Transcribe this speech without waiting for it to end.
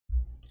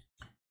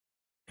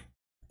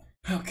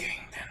Okay,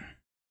 then.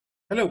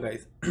 Hello,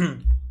 guys.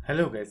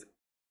 Hello, guys.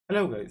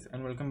 Hello, guys,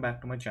 and welcome back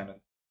to my channel.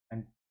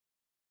 And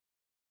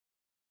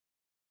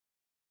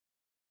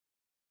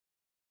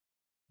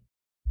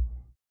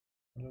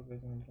hello, guys,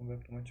 and welcome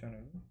back to my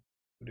channel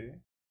today.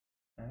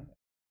 And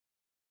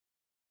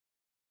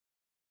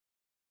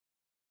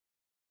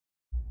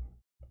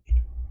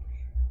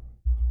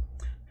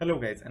hello,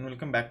 guys, and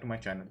welcome back to my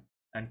channel.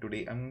 And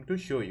today I'm going to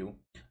show you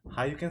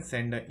how you can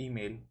send an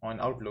email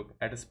on Outlook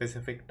at a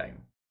specific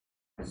time.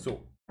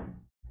 So,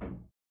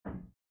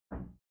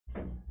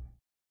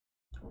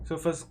 so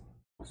first,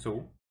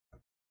 so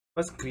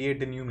first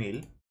create a new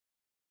mail.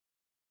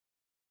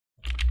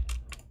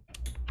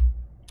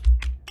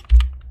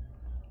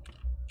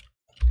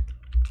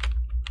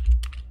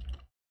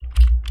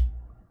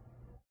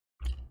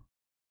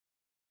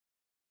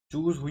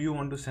 Choose who you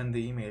want to send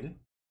the email,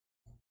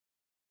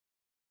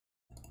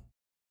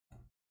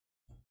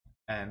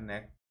 and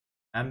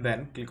and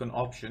then click on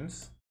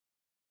Options.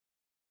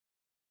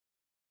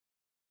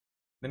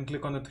 Then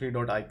click on the three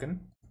dot icon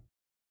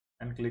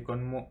and click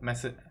on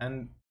message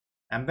and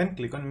then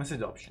click on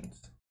message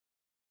options.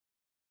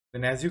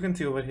 Then as you can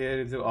see over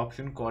here is an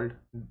option called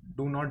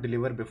do not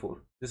deliver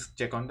before. Just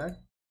check on that.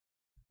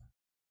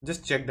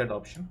 Just check that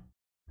option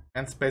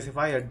and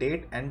specify a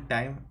date and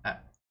time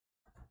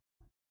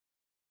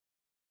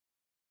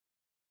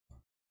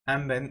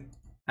and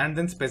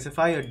then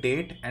specify a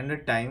date and a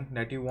time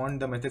that you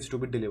want the message to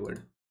be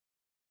delivered.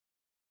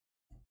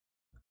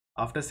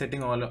 After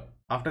setting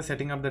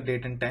up the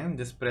date and time,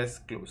 just press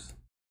close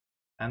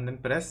and then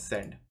press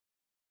send.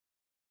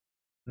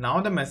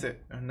 Now the message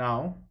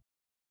now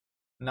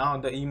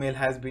the email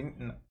has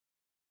been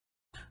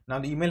now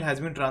the email has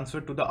been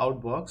transferred to the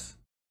outbox,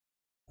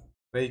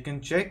 where you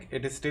can check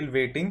it is still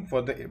waiting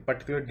for the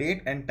particular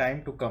date and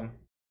time to come,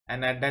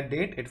 and at that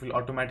date it will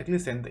automatically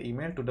send the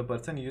email to the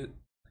person you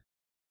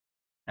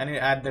and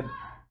at that.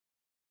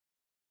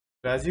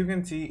 So as you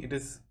can see it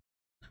is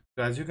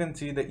so as you can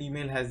see the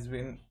email has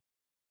been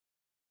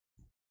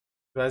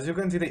so as you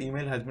can see the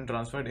email has been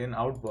transferred in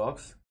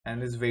outbox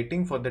and is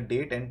waiting for the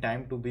date and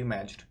time to be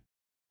matched.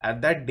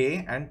 At that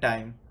day and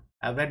time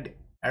at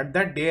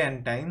that day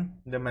and time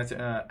the message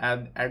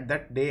at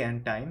that day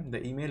and time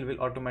the email will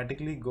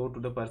automatically go to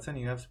the person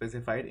you have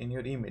specified in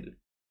your email.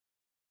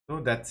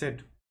 So that's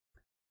it.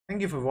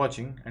 Thank you for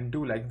watching, and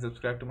do like and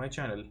subscribe to my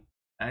channel,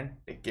 and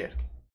take care.